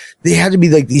were, they had to be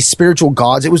like these spiritual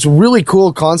gods. It was a really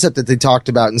cool concept that they talked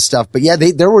about and stuff. But yeah,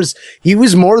 he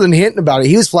was more than hinting about it.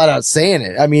 He was flat out saying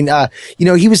it. I mean,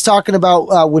 he was talking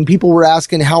about, when people were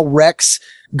asking how Rex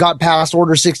got past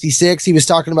Order 66. He was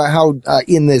talking about how,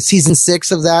 in the season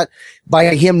 6 of that,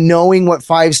 by him knowing what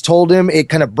Fives told him, it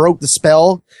kind of broke the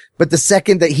spell. But the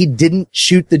second that he didn't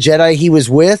shoot the Jedi he was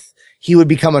with, he would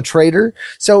become a traitor.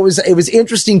 So it was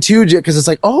interesting too, because it's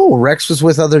like, oh, Rex was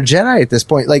with other Jedi at this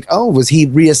point. Like, oh, was he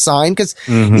reassigned? Because,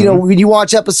 when you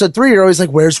watch episode 3, you're always like,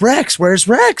 where's Rex? Where's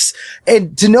Rex?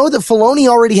 And to know that Filoni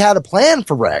already had a plan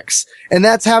for Rex, and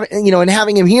that's having, and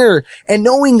having him here and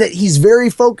knowing that he's very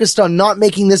focused on not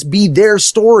making this be their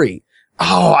story.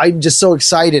 Oh, I'm just so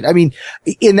excited. I mean,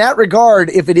 in that regard,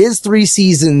 if it is 3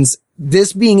 seasons,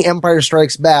 this being Empire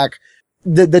Strikes Back,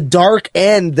 the dark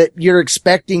end that you're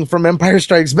expecting from Empire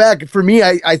Strikes Back, for me,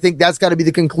 I think that's got to be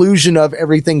the conclusion of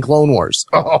everything Clone Wars.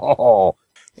 Oh.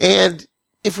 And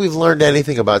if we've learned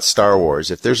anything about Star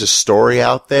Wars, if there's a story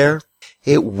out there,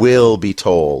 it will be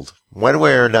told. One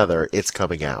way or another, it's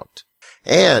coming out.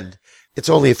 And It's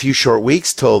only a few short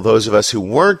weeks till those of us who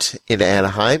weren't in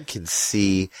Anaheim can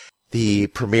see the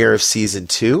premiere of Season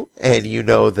 2, and you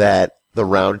know that the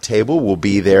Roundtable will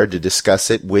be there to discuss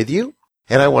it with you.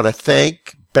 And I want to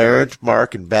thank Barrett,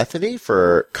 Mark, and Bethany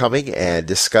for coming and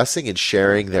discussing and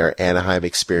sharing their Anaheim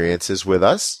experiences with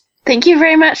us. Thank you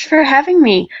very much for having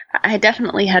me. I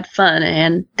definitely had fun,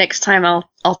 and next time I'll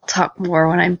talk more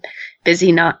when I'm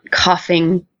busy not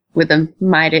coughing with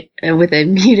a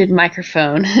muted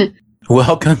microphone.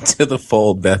 Welcome to the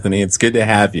fold, Bethany. It's good to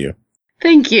have you.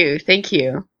 Thank you.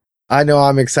 I know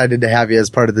I'm excited to have you as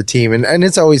part of the team, and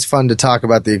it's always fun to talk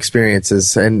about the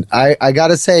experiences. And I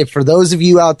gotta say, for those of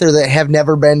you out there that have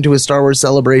never been to a Star Wars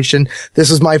celebration, this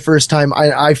was my first time.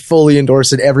 I fully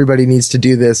endorse it. Everybody needs to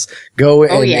do this. Go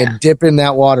and dip in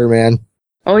that water, man.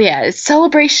 Oh yeah, it's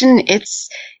Celebration. It's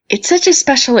such a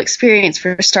special experience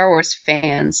for Star Wars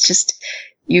fans. Just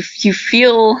you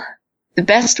feel. The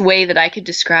best way that I could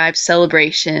describe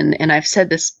Celebration, and I've said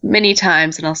this many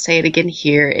times and I'll say it again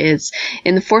here, is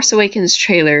in the Force Awakens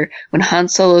trailer when Han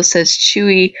Solo says,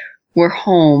 "Chewie, we're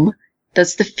home."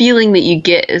 That's the feeling that you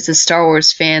get as a Star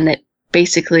Wars fan that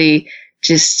basically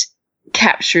just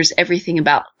captures everything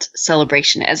about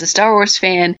Celebration. As a Star Wars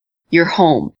fan, you're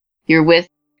home. You're with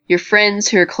your friends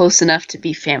who are close enough to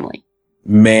be family.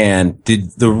 Man,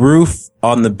 did the roof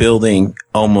on the building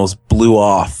almost blew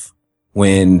off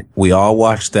when we all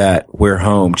watched that "We're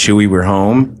Home, Chewie, We're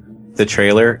Home," the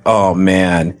trailer. Oh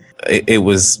man, it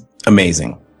was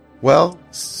amazing. Well,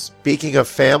 speaking of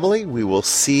family, we will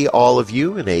see all of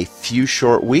you in a few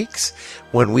short weeks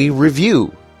when we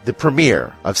review the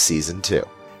premiere of Season 2.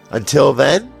 Until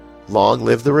then, long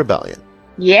live the rebellion.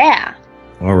 Yeah.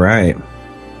 All right.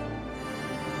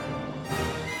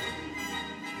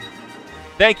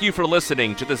 Thank you for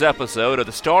listening to this episode of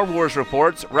the Star Wars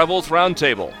Report's Rebels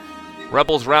Roundtable.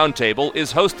 Rebels Roundtable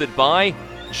is hosted by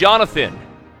Jonathan,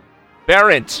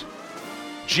 Barrett,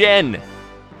 Jen,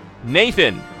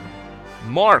 Nathan,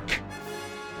 Mark,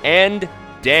 and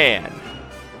Dan.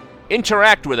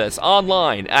 Interact with us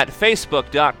online at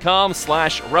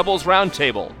facebook.com/Rebels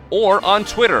Roundtable or on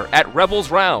Twitter at Rebels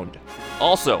Round.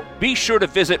 Also, be sure to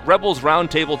visit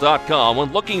rebelsroundtable.com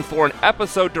when looking for an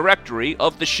episode directory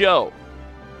of the show.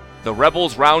 The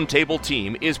Rebels Roundtable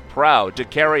team is proud to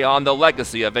carry on the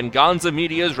legacy of Venganza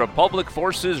Media's Republic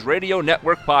Forces Radio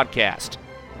Network podcast.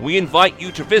 We invite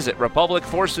you to visit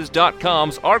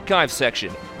RepublicForces.com's archive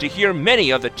section to hear many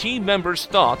of the team members'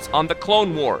 thoughts on the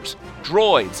Clone Wars,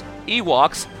 droids,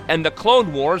 Ewoks, and the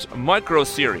Clone Wars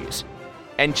micro-series.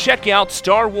 And check out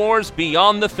Star Wars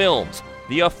Beyond the Films,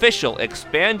 the official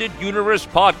Expanded Universe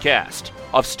podcast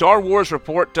of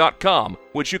StarWarsReport.com,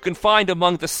 which you can find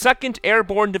among the 2nd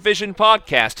Airborne Division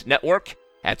podcast network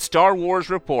at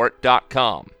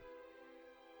StarWarsReport.com.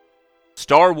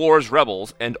 Star Wars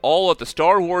Rebels and all that the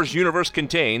Star Wars universe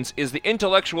contains is the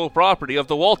intellectual property of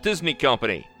the Walt Disney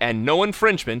Company, and no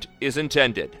infringement is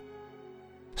intended.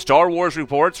 Star Wars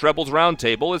Report's Rebels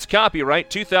Roundtable is copyright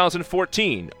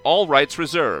 2014, all rights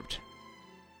reserved.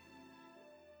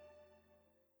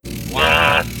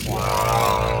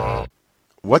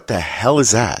 What the hell is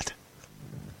that?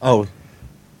 Oh,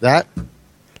 that?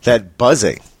 That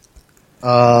buzzing.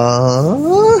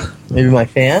 Maybe my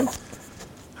fan?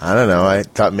 I don't know. I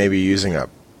thought maybe using a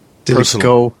Did personal, it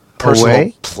go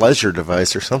away? pleasure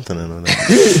device or something. I don't know.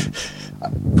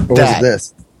 What was it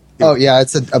this? Oh, yeah,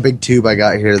 it's a big tube I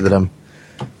got here that I'm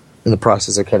in the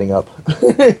process of cutting up.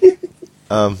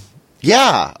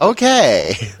 Yeah,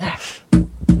 okay.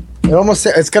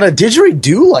 It's got a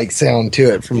didgeridoo-like sound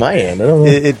to it from my end. I don't know.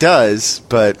 It does,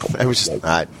 but I was just,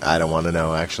 I don't want to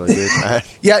know, actually. Dude.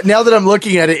 Yeah, now that I'm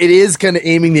looking at it, it is kind of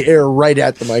aiming the air right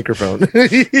at the microphone.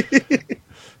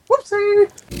 Whoopsie.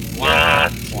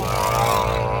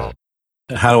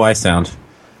 How do I sound?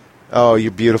 Oh,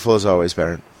 you're beautiful as always,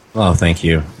 Barrett. Oh, thank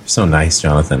you. You're so nice,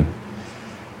 Jonathan.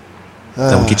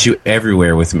 That'll get you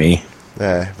everywhere with me.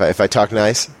 If I talk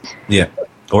nice? Yeah.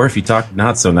 Or if you talk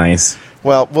not so nice.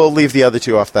 Well, we'll leave the other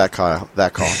two off that call.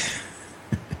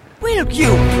 Will you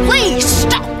please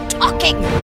stop talking?